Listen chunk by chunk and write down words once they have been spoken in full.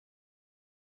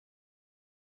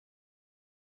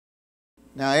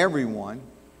Now, everyone,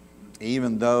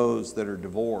 even those that are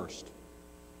divorced,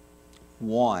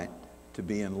 want to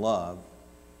be in love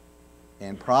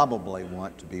and probably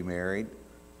want to be married.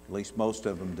 At least most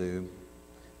of them do.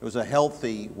 There was a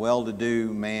healthy,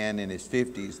 well-to-do man in his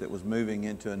 50s that was moving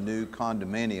into a new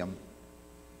condominium.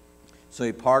 So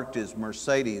he parked his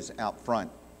Mercedes out front,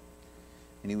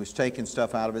 and he was taking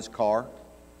stuff out of his car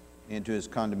into his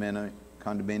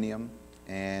condominium,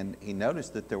 and he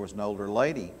noticed that there was an older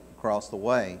lady across the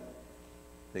way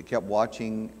that kept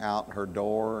watching out her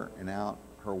door and out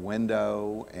her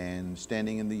window and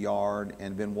standing in the yard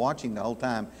and been watching the whole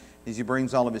time. As he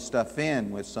brings all of his stuff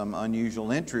in with some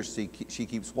unusual interest, she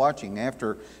keeps watching.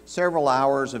 After several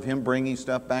hours of him bringing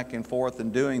stuff back and forth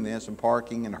and doing this and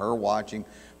parking and her watching,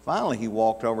 finally he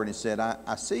walked over and he said,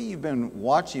 I see you've been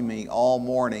watching me all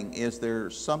morning. Is there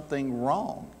something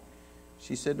wrong?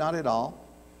 She said, not at all.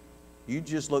 You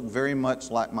just look very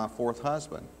much like my fourth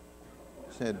husband.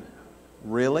 He said,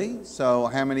 really? So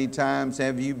how many times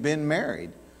have you been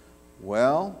married?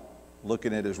 Well,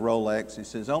 looking at his Rolex, he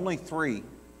says, only 3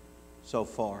 so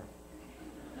far.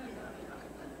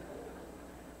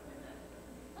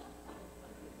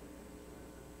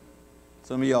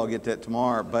 Some of y'all get that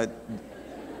tomorrow, but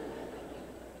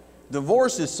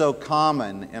divorce is so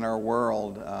common in our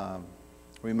world.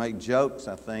 We make jokes,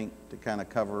 I think, to kind of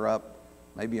cover up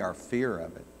maybe our fear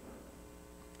of it.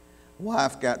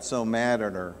 Wife got so mad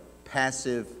at her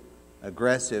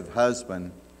passive-aggressive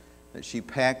husband that she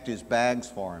packed his bags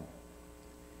for him.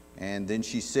 And then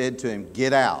she said to him,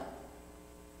 get out.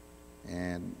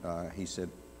 And he said,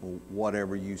 well,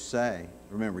 whatever you say.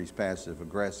 Remember, he's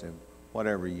passive-aggressive.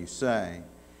 Whatever you say.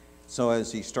 So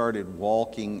as he started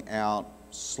walking out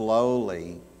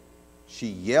slowly, she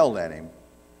yelled at him,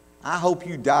 I hope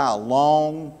you die a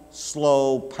long,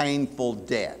 slow, painful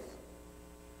death.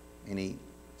 And he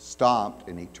stopped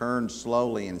and he turned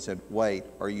slowly and said, wait,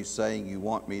 are you saying you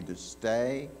want me to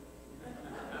stay?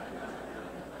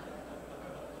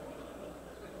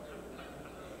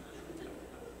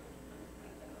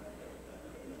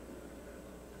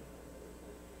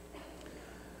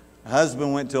 A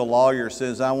husband went to a lawyer,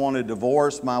 says, I want a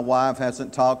divorce. My wife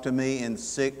hasn't talked to me in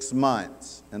 6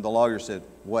 months. And the lawyer said,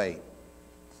 wait,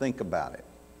 think about it.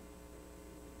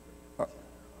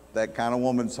 That kind of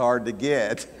woman's hard to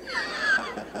get.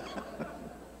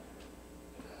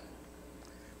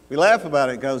 We laugh about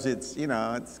it because it's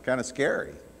kind of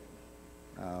scary.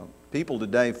 People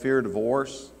today fear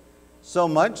divorce, so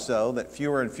much so that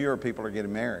fewer and fewer people are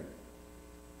getting married.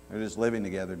 They're just living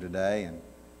together today, and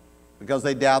because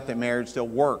they doubt that marriage still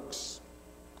works.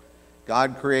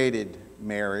 God created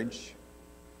marriage,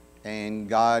 and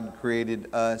God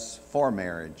created us for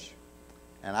marriage.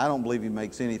 And I don't believe He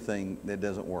makes anything that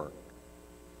doesn't work.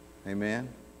 Amen?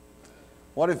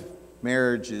 What if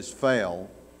marriages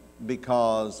fail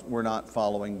because we're not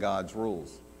following God's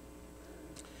rules?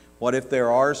 What if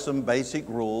there are some basic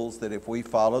rules that if we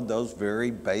followed those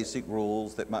very basic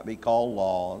rules that might be called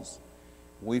laws,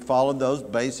 we followed those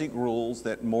basic rules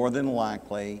that more than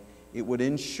likely it would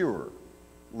ensure,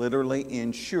 literally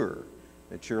ensure,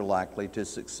 that you're likely to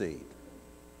succeed?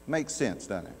 Makes sense,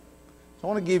 doesn't it? So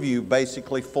I want to give you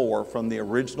basically 4 from the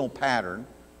original pattern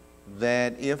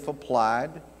that, if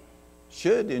applied,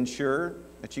 should ensure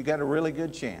that you got a really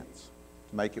good chance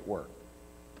to make it work.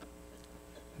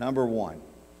 Number 1,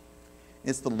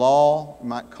 it's the law you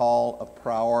might call of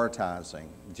prioritizing.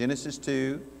 Genesis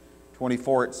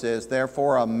 2:24, it says,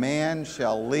 therefore a man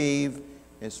shall leave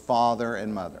his father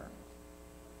and mother.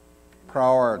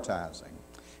 Prioritizing.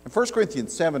 In 1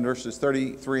 Corinthians 7, verses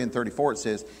 33 and 34, it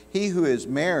says, he who is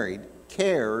married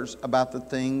cares about the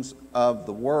things of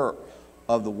the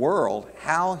world,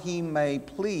 how he may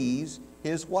please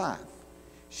his wife.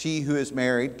 She who is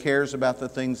married cares about the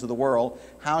things of the world,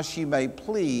 how she may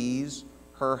please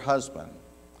her husband.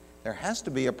 There has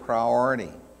to be a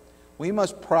priority. We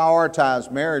must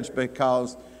prioritize marriage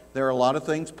because there are a lot of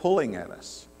things pulling at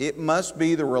us. It must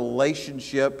be the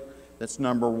relationship that's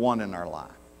number 1 in our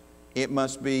life. It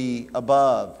must be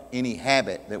above any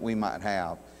habit that we might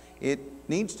have. It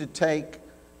needs to take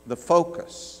the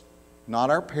focus, not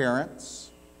our parents,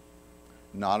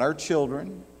 not our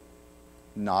children,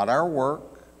 not our work,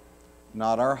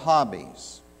 not our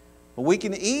hobbies. But we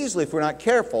can easily, if we're not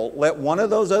careful, let one of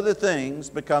those other things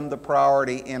become the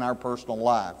priority in our personal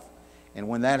life. And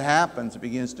when that happens, it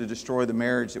begins to destroy the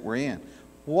marriage that we're in.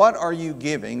 What are you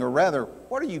giving, or rather,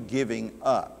 what are you giving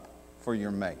up for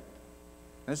your mate?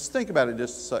 Let's think about it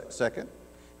just a second.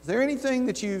 Is there anything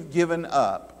that you've given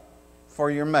up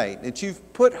for your mate, that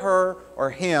you've put her or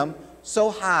him so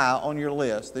high on your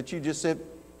list that you just said,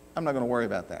 I'm not going to worry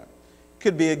about that?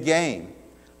 Could be a game.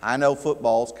 I know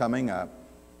football's coming up.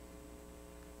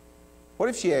 What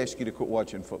if she asked you to quit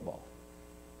watching football?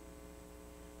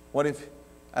 What if,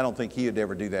 I don't think he would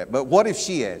ever do that, but what if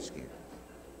she asked you?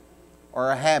 Or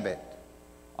a habit.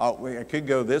 I could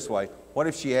go this way. What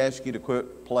if she asked you to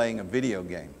quit playing a video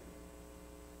game?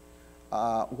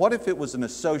 What if it was an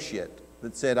associate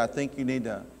that said, I think you need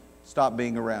to stop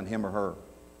being around him or her?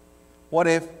 What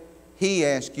if he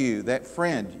asked you, that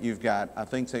friend you've got, I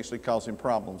think is actually causing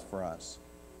problems for us.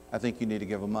 I think you need to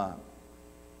give them up.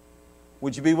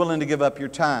 Would you be willing to give up your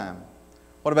time?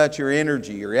 What about your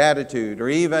energy, your attitude, or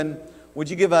even would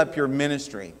you give up your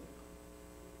ministry?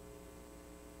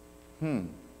 You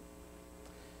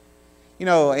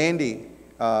know, Andy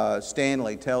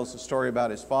Stanley tells the story about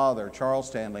his father, Charles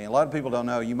Stanley. And a lot of people don't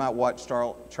know. You might watch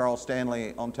Charles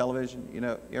Stanley on television. You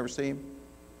know, you ever see him?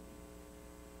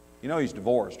 You know he's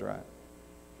divorced, right?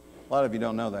 A lot of you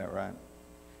don't know that, right?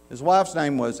 His wife's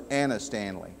name was Anna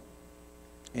Stanley.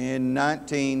 In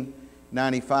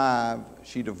 1995,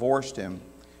 she divorced him.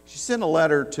 She sent a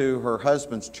letter to her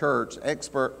husband's church,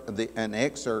 an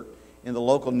excerpt in the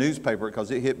local newspaper because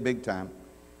it hit big time.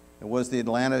 It was the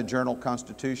Atlanta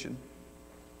Journal-Constitution.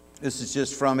 This is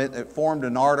just from it. It formed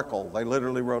an article. They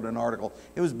literally wrote an article.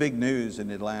 It was big news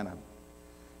in Atlanta.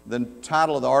 The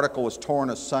title of the article was Torn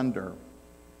Asunder.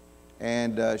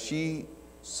 And she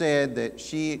said that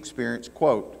she experienced,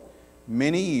 quote,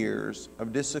 many years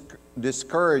of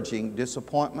discouraging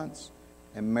disappointments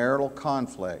and marital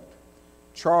conflict.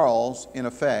 Charles, in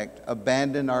effect,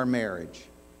 abandoned our marriage.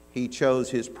 He chose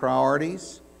his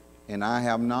priorities, and I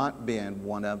have not been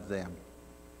one of them.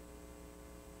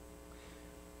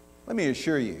 Let me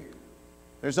assure you,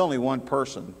 there's only one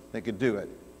person that could do it.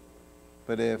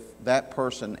 But if that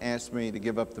person asked me to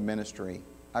give up the ministry,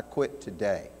 I quit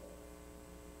today.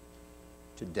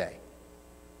 Today.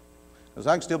 Because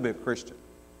I can still be a Christian.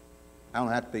 I don't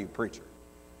have to be a preacher.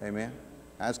 Amen?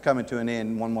 That's coming to an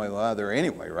end one way or the other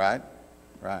anyway, right?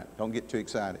 Right. Don't get too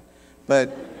excited.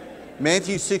 But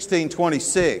Matthew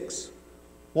 16:26,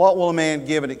 what will a man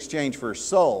give in exchange for his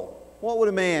soul? What would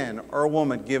a man or a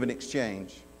woman give in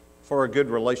exchange for a good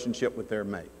relationship with their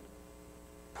mate?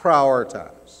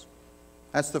 Prioritize.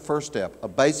 That's the first step, a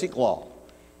basic law.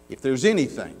 If there's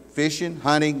anything, fishing,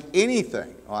 hunting,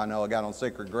 anything, oh, I know I got on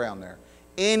sacred ground there,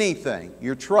 anything,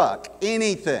 your truck,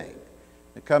 anything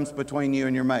that comes between you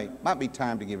and your mate, might be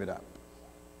time to give it up.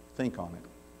 Think on it.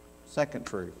 Second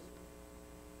truth.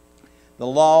 The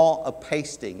law of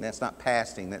pasting. That's not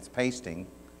pasting, that's pasting.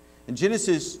 In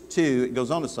Genesis 2, it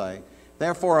goes on to say,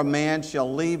 therefore a man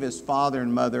shall leave his father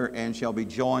and mother and shall be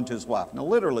joined to his wife. Now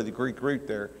literally the Greek root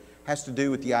there has to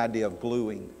do with the idea of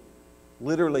gluing.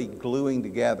 Literally gluing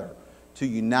together, to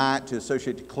unite, to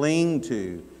associate, to cling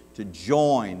to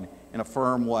join in a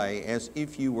firm way, as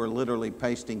if you were literally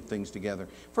pasting things together.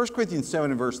 1 Corinthians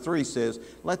 7 and verse 3 says,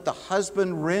 let the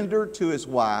husband render to his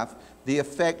wife the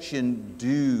affection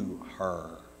due her.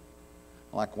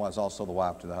 Likewise also the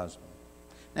wife to the husband.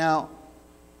 Now,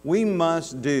 we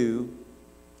must do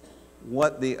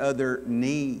what the other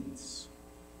needs.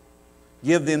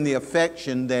 Give them the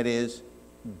affection that is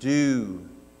due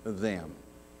them.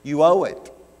 You owe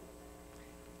it.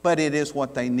 But it is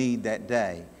what they need that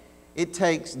day. It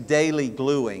takes daily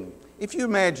gluing. If you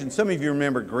imagine, some of you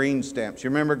remember green stamps. You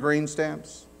remember green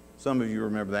stamps? Some of you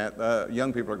remember that.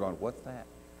 Young people are going, what's that?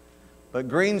 But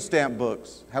green stamp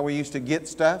books, how we used to get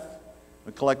stuff.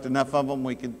 We collect enough of them,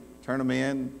 we could turn them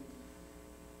in.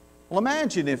 Well,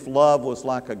 imagine if love was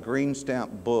like a green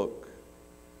stamp book,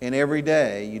 and every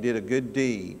day you did a good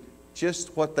deed,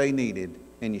 just what they needed,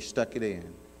 and you stuck it in.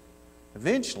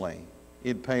 Eventually,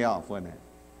 it'd pay off, wouldn't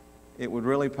it? It would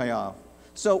really pay off.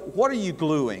 So what are you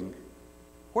gluing?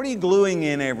 What are you gluing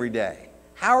in every day?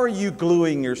 How are you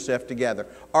gluing yourself together?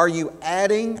 Are you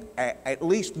adding at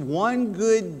least one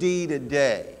good deed a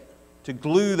day to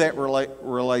glue that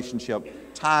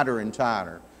relationship tighter and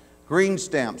tighter? Green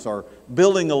stamps or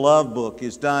building a love book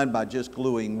is done by just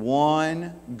gluing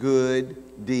one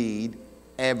good deed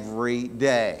every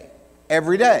day.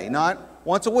 Every day, not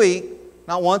once a week,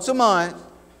 not once a month,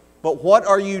 but what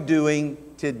are you doing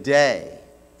today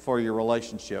for your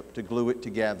relationship to glue it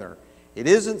together? It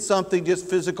isn't something just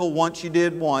physical once you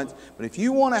did once, but if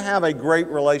you want to have a great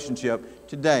relationship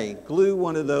today, glue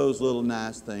one of those little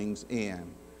nice things in.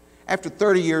 After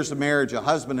 30 years of marriage, a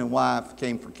husband and wife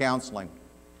came for counseling.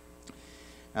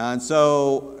 And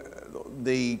so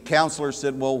the counselor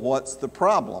said, well, what's the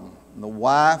problem? And the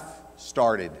wife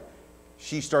started.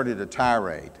 She started a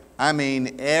tirade. I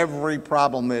mean, every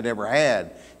problem they'd ever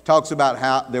had. Talks about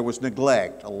how there was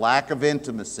neglect, a lack of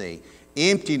intimacy,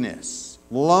 emptiness,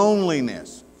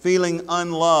 loneliness, feeling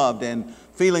unloved, and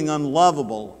feeling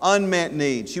unlovable, unmet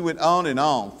needs. She went on and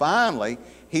on. Finally,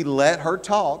 he let her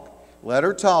talk,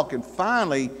 and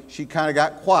finally she kind of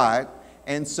got quiet.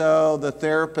 And so the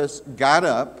therapist got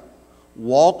up,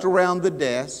 walked around the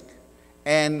desk,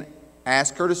 and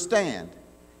asked her to stand.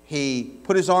 He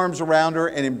put his arms around her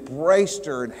and embraced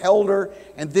her and held her,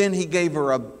 and then he gave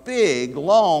her a big,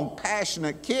 long,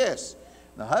 passionate kiss.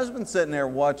 The husband's sitting there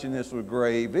watching this with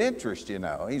grave interest, you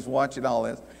know. He's watching all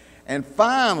this. And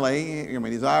finally, I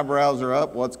mean, his eyebrows are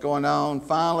up, what's going on?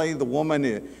 Finally, the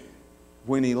woman,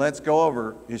 when he lets go of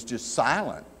her, is just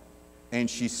silent. And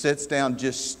she sits down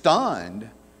just stunned.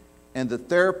 And the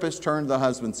therapist turned to the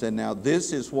husband and said, now,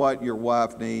 this is what your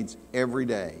wife needs every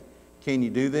day. Can you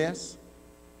do this?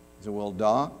 He said, well,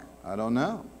 Doc, I don't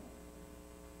know.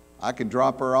 I could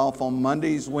drop her off on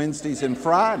Mondays, Wednesdays, and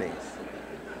Fridays.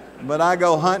 But I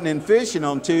go hunting and fishing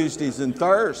on Tuesdays and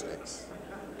Thursdays.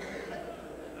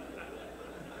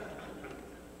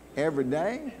 Every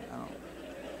day? I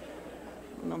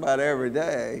don't know about every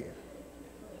day.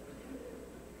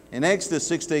 In Exodus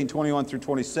 16:21 through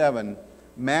 27,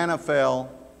 manna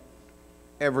fell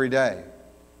every day.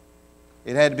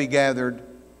 It had to be gathered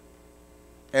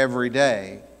every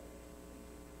day.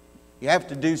 You have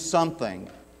to do something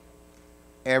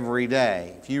every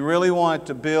day. If you really want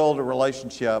to build a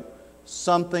relationship,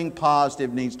 something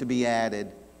positive needs to be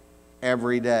added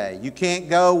every day. You can't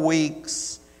go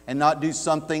weeks and not do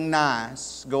something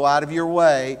nice. Go out of your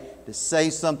way to say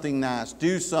something nice,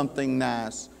 do something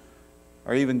nice,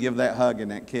 or even give that hug and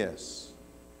that kiss.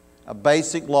 A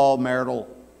basic law of marital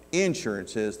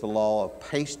insurance is the law of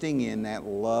pasting in that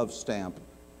love stamp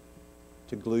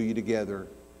to glue you together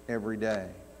every day.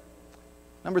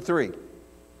 Number 3,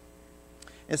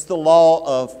 it's the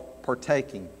law of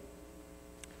partaking.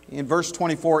 In verse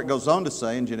 24, it goes on to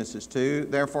say in Genesis 2,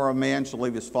 therefore a man shall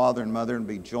leave his father and mother and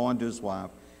be joined to his wife,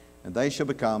 and they shall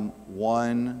become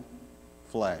one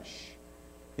flesh.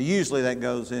 Usually that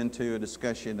goes into a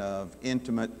discussion of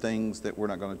intimate things that we're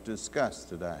not going to discuss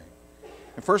today.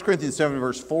 In 1 Corinthians 7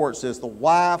 verse 4 it says, the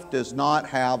wife does not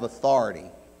have authority.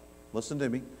 Listen to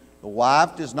me. The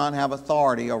wife does not have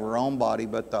authority over her own body,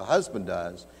 but the husband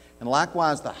does. And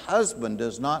likewise, the husband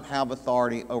does not have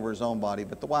authority over his own body,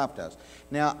 but the wife does.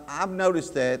 Now, I've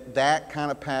noticed that kind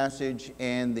of passage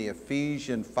and the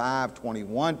Ephesians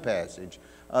 5:21 passage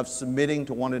of submitting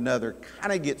to one another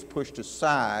kind of gets pushed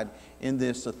aside in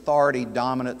this authority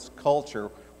dominance culture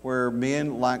where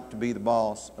men like to be the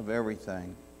boss of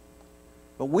everything.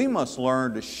 But we must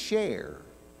learn to share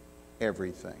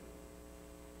everything.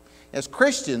 As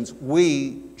Christians,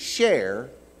 we share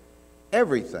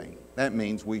everything. That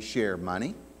means we share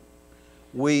money,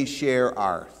 we share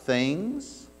our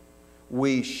things,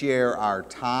 we share our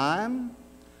time,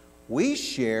 we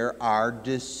share our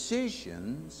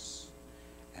decisions,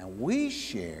 and we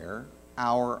share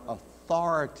our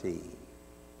authority.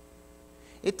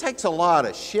 It takes a lot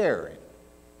of sharing,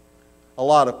 a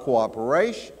lot of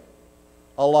cooperation,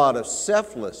 a lot of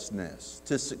selflessness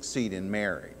to succeed in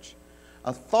marriage.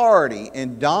 Authority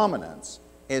and dominance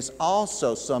is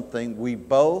also something we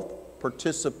both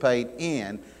participate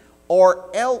in, or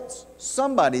else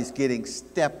somebody's getting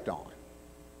stepped on.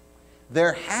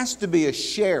 There has to be a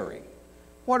sharing.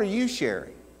 What are you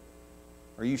sharing?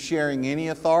 Are you sharing any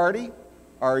authority,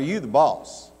 or are you the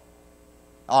boss?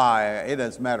 It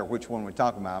doesn't matter which one we're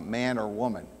talking about, man or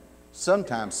woman.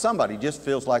 Sometimes somebody just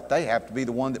feels like they have to be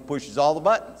the one that pushes all the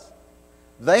buttons.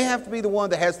 They have to be the one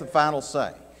that has the final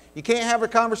say. You can't have a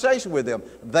conversation with them.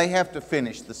 They have to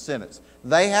finish the sentence.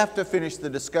 They have to finish the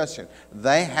discussion.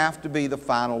 They have to be the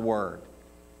final word.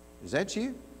 Is that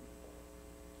you?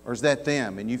 Or is that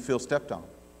them and you feel stepped on?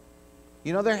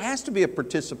 You know, there has to be a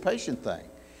participation thing.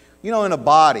 You know, in a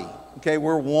body, okay,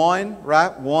 we're one,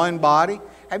 right? One body.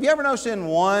 Have you ever noticed in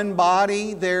one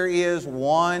body there is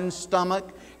one stomach,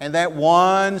 and that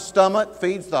one stomach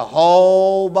feeds the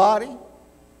whole body?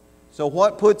 So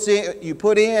what you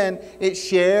put in, it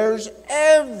shares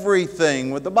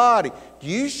everything with the body. Do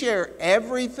you share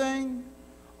everything?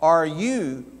 Or are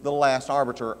you the last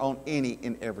arbiter on any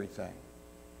and everything?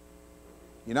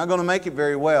 You're not going to make it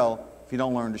very well if you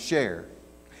don't learn to share.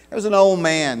 There was an old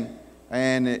man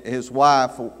and his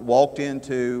wife walked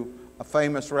into a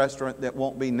famous restaurant that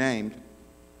won't be named.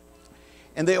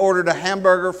 And they ordered a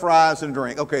hamburger, fries, and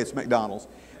drink. Okay, it's McDonald's.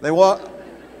 They want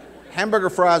hamburger,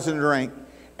 fries, and drink.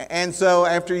 And so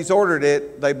after he's ordered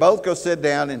it, they both go sit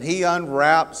down and he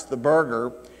unwraps the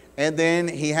burger, and then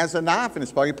he has a knife in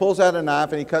his pocket. He pulls out a knife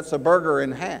and he cuts the burger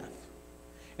in half.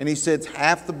 And he sets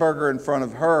half the burger in front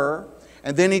of her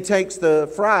And then he takes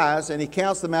the fries and he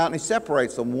counts them out and he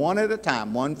separates them one at a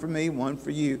time. One for me, one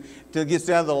for you. Till it gets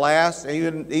down to the last,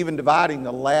 even dividing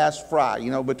the last fry.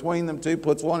 You know, between them two,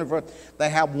 puts one in front.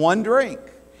 They have one drink.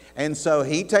 And so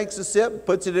he takes a sip,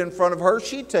 puts it in front of her.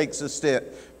 She takes a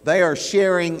sip. They are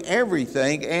sharing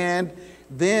everything. And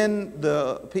then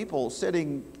the people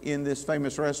sitting in this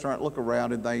famous restaurant look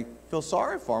around and they feel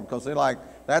sorry for them because they're like,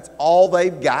 that's all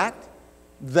they've got.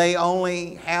 They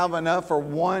only have enough for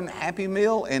one Happy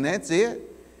Meal, and that's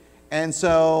it. And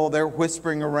so they're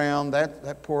whispering around,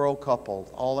 that poor old couple,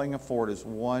 all they can afford is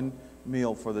one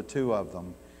meal for the two of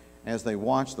them as they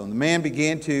watch them. The man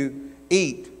began to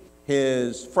eat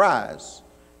his fries,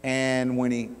 and when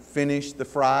he finished the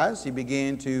fries, he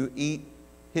began to eat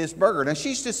his burger. Now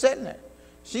she's just sitting there.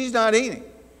 She's not eating.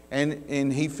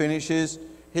 And he finishes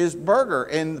his burger,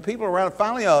 and the people around,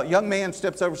 finally a young man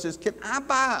steps over and says, can I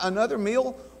buy another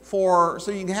meal so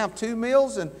you can have two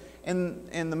meals? And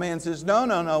the man says,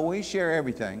 no, we share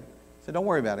everything. So don't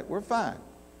worry about it, we're fine.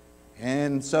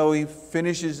 And so he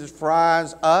finishes his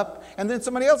fries up, and then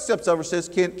somebody else steps over and says,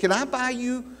 can I buy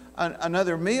you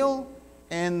another meal?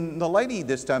 And the lady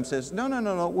this time says,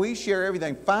 no, we share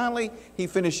everything. Finally, he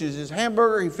finishes his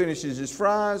hamburger, he finishes his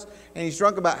fries, and he's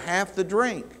drunk about half the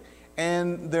drink.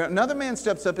 And another man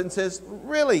steps up and says,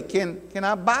 really, can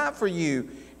I buy for you?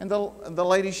 And the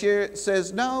lady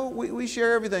says, no, we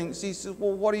share everything. She says,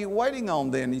 well, what are you waiting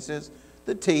on then? He says,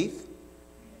 the teeth.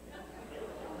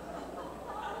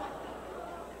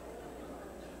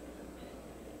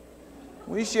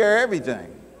 We share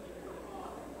everything.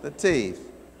 The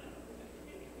teeth.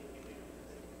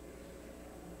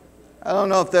 I don't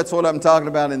know if that's what I'm talking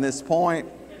about in this point,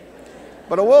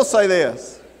 but I will say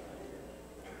this.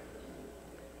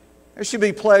 There should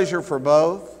be pleasure for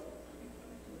both.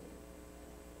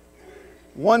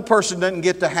 One person doesn't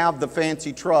get to have the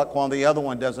fancy truck while the other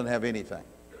one doesn't have anything.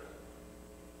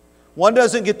 One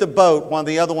doesn't get the boat while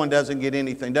the other one doesn't get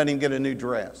anything, doesn't even get a new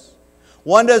dress.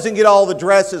 One doesn't get all the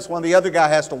dresses when the other guy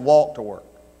has to walk to work.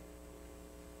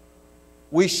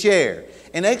 We share.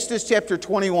 In Exodus chapter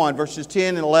 21, verses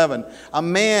 10 and 11, a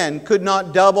man could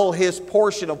not double his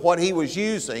portion of what he was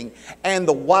using and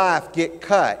the wife get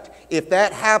cut. If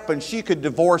that happened, she could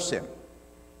divorce him.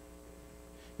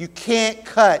 You can't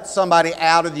cut somebody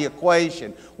out of the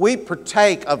equation. We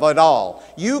partake of it all.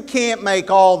 You can't make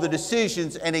all the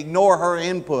decisions and ignore her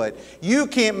input. You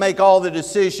can't make all the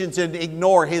decisions and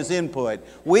ignore his input.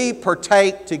 We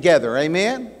partake together.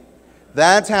 Amen?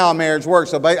 That's how a marriage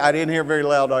works. So I didn't hear very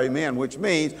loud amen, which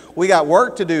means we got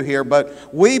work to do here,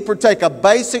 but we partake. A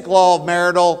basic law of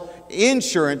marital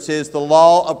insurance is the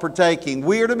law of partaking.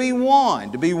 We are to be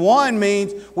one. To be one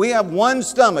means we have one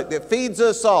stomach that feeds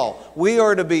us all. We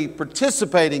are to be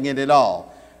participating in it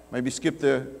all. Maybe skip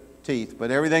the teeth,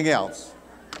 but everything else.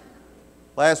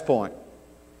 Last point.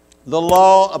 The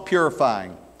law of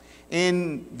purifying.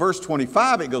 In verse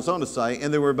 25 it goes on to say,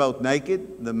 and they were both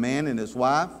naked, the man and his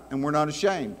wife, and were not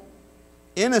ashamed.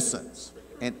 Innocence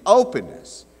and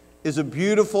openness is a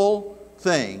beautiful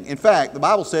thing. In fact, the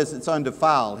Bible says it's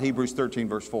undefiled, Hebrews 13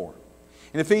 verse 4.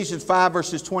 In Ephesians 5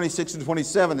 verses 26 and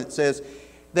 27 it says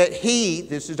that he,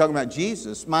 this is talking about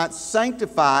Jesus, might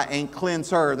sanctify and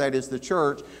cleanse her, that is the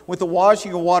church, with the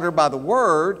washing of water by the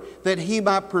word, that he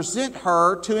might present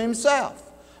her to himself.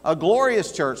 A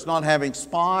glorious church, not having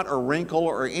spot or wrinkle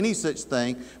or any such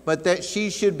thing, but that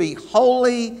she should be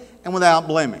holy and without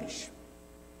blemish.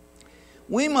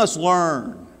 We must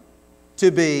learn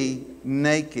to be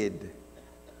naked.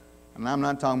 And I'm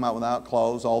not talking about without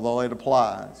clothes, although it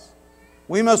applies.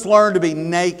 We must learn to be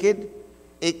naked,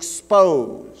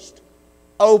 exposed,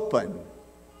 open,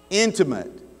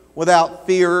 intimate, without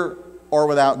fear or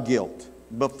without guilt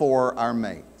before our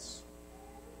mates.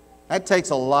 That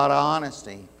takes a lot of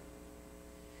honesty.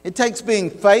 It takes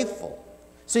being faithful.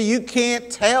 See, you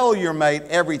can't tell your mate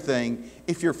everything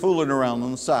if you're fooling around on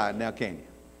the side, now can you?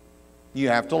 You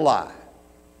have to lie.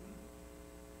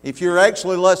 If you're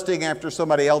actually lusting after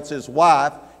somebody else's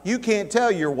wife, you can't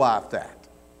tell your wife that.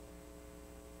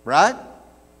 Right?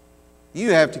 You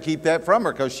have to keep that from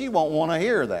her because she won't want to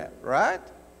hear that, right?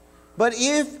 But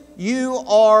if you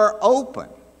are open,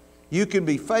 you can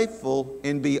be faithful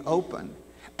and be open.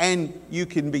 And you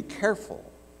can be careful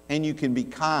and you can be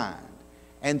kind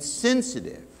and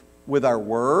sensitive with our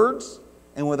words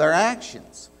and with our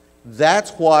actions.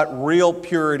 That's what real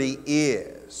purity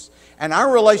is. And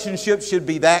our relationship should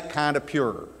be that kind of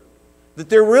pure. That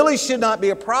there really should not be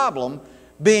a problem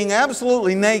being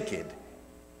absolutely naked.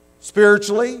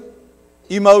 Spiritually,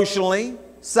 emotionally,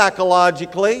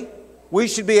 psychologically. We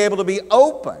should be able to be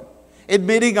open.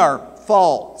 Admitting our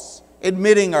faults.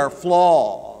 Admitting our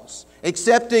flaws.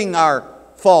 Accepting our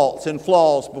faults and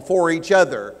flaws before each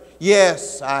other.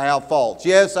 Yes, I have faults.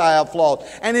 Yes, I have flaws.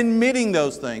 And admitting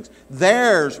those things.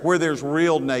 There's where there's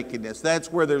real nakedness.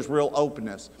 That's where there's real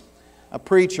openness. A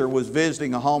preacher was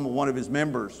visiting a home of one of his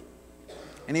members.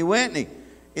 And he went and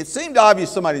it seemed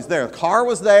obvious somebody's there. The car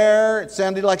was there. It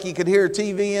sounded like he could hear a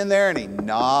TV in there. And he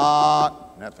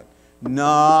knocked, nothing.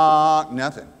 Knocked,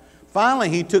 nothing. Finally,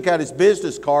 he took out his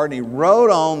business card and he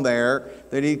wrote on there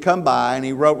that he'd come by, and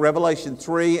he wrote Revelation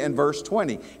 3 and verse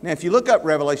 20. Now, if you look up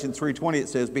Revelation 3:20, it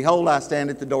says, "Behold, I stand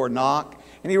at the door and knock."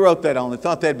 And he wrote that on. He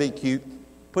thought that'd be cute,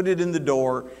 put it in the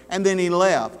door, and then he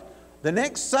left. The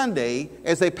next Sunday,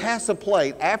 as they passed the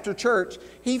plate after church,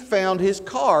 he found his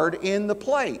card in the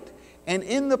plate. And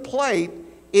in the plate,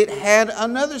 it had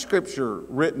another scripture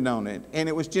written on it. And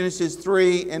it was Genesis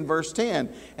 3 and verse 10.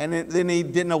 And then he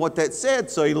didn't know what that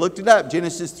said, so he looked it up.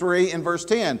 Genesis 3 and verse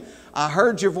 10. "I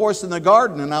heard your voice in the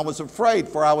garden, and I was afraid,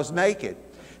 for I was naked."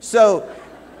 So,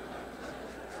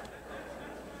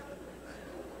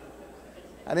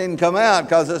 I didn't come out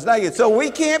because I was naked. So we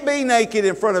can't be naked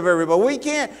in front of everybody.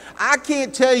 I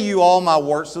can't tell you all my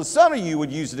works, so some of you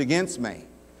would use it against me.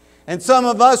 And some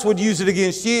of us would use it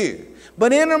against you.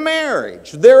 But in a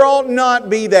marriage, there ought not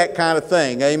be that kind of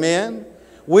thing. Amen?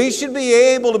 We should be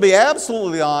able to be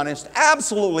absolutely honest,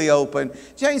 absolutely open.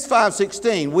 James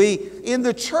 5:16. In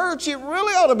the church, it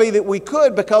really ought to be that we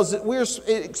could, because we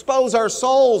expose our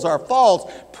souls, our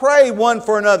faults. Pray one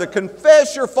for another.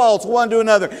 Confess your faults one to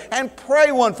another. And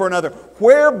pray one for another.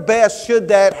 Where best should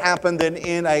that happen than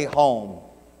in a home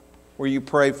where you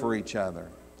pray for each other?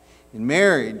 In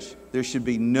marriage, there should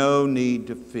be no need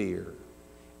to fear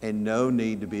and no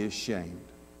need to be ashamed.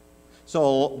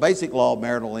 So, basic law of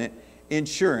marital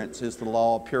insurance is the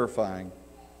law of purifying.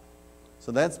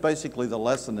 So that's basically the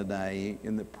lesson today.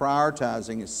 In the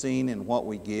prioritizing is seen in what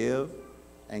we give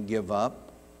and give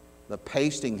up. The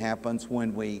pasting happens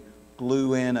when we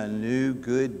glue in a new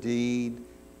good deed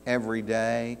every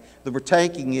day. The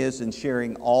partaking is in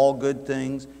sharing all good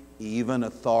things, even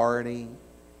authority.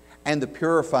 And the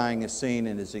purifying is seen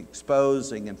in is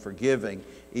exposing and forgiving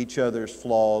each other's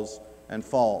flaws and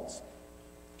faults.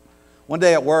 One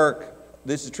day at work,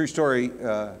 this is a true story,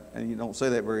 and you don't say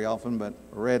that very often, but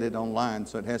I read it online,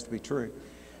 so it has to be true.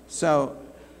 So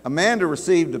Amanda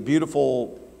received a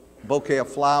beautiful bouquet of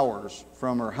flowers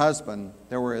from her husband.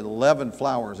 There were 11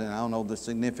 flowers, and I don't know the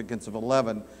significance of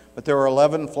 11, but there were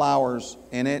 11 flowers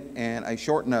in it, and a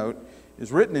short note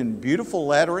is written in beautiful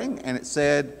lettering, and it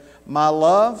said, "My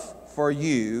love for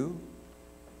you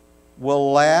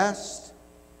will last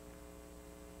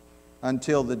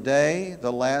until the day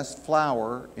the last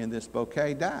flower in this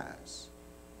bouquet dies."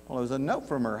 Well, it was a note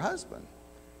from her husband,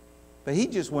 but he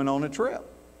just went on a trip.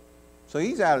 So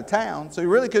he's out of town, so he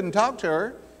really couldn't talk to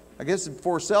her, I guess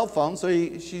before cell phone. So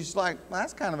she's like, well,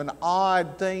 that's kind of an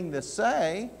odd thing to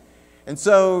say. And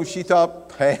so she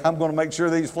thought, hey, I'm going to make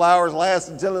sure these flowers last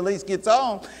until it at least gets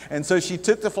on. And so she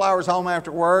took the flowers home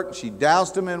after work. She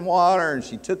doused them in water and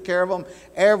she took care of them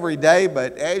every day.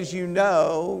 But as you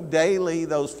know, daily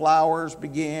those flowers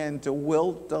began to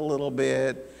wilt a little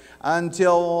bit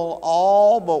until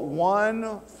all but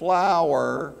one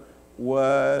flower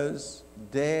was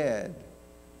dead.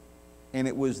 And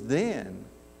it was then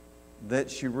that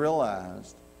she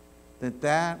realized that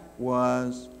that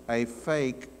was a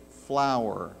fake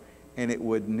flower and it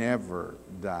would never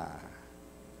die.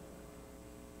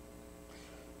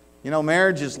 You know,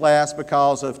 marriages last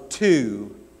because of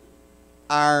two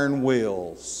iron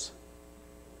wills.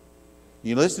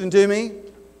 You listening to me?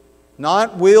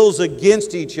 Not wills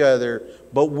against each other,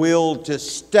 but will to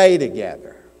stay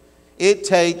together. It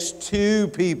takes two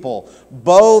people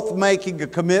both making a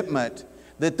commitment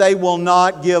that they will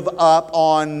not give up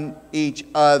on each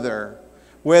other,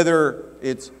 whether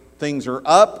it's things are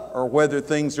up or whether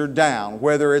things are down,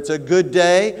 whether it's a good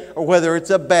day or whether it's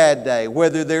a bad day,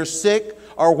 whether they're sick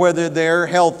or whether they're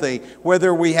healthy,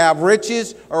 whether we have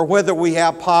riches or whether we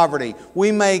have poverty.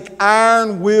 We make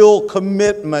iron will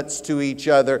commitments to each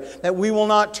other that we will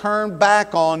not turn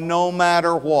back on no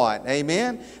matter what.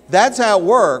 Amen? That's how it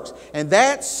works. And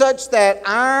that's such that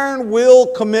iron will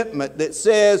commitment that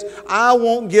says, I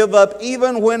won't give up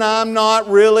even when I'm not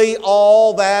really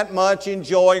all that much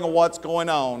enjoying what's going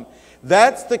on.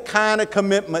 That's the kind of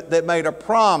commitment that made a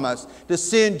promise to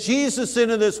send Jesus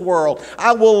into this world.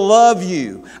 I will love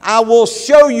you. I will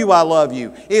show you I love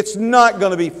you. It's not going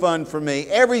to be fun for me.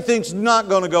 Everything's not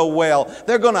going to go well.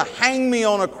 They're going to hang me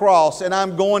on a cross and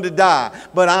I'm going to die.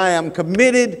 But I am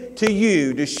committed to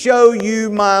you to show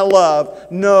you my love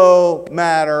no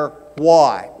matter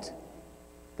what.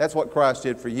 That's what Christ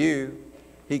did for you.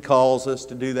 He calls us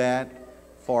to do that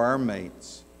for our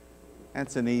mates.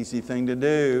 That's an easy thing to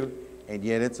do, and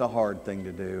yet it's a hard thing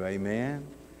to do. Amen?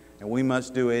 And we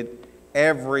must do it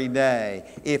every day.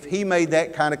 If He made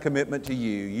that kind of commitment to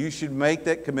you, you should make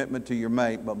that commitment to your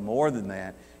mate. But more than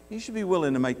that, you should be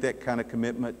willing to make that kind of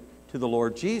commitment to the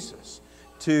Lord Jesus.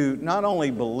 To not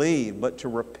only believe, but to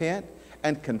repent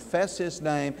and confess His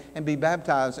name and be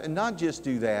baptized. And not just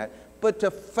do that, but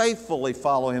to faithfully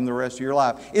follow Him the rest of your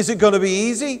life. Is it going to be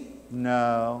easy?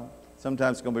 No.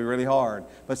 Sometimes it's going to be really hard.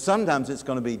 But sometimes it's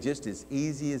going to be just as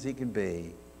easy as it can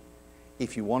be.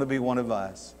 If you want to be one of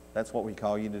us, that's what we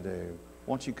call you to do.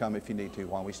 Won't you come if you need to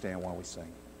while we stand, while we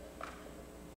sing.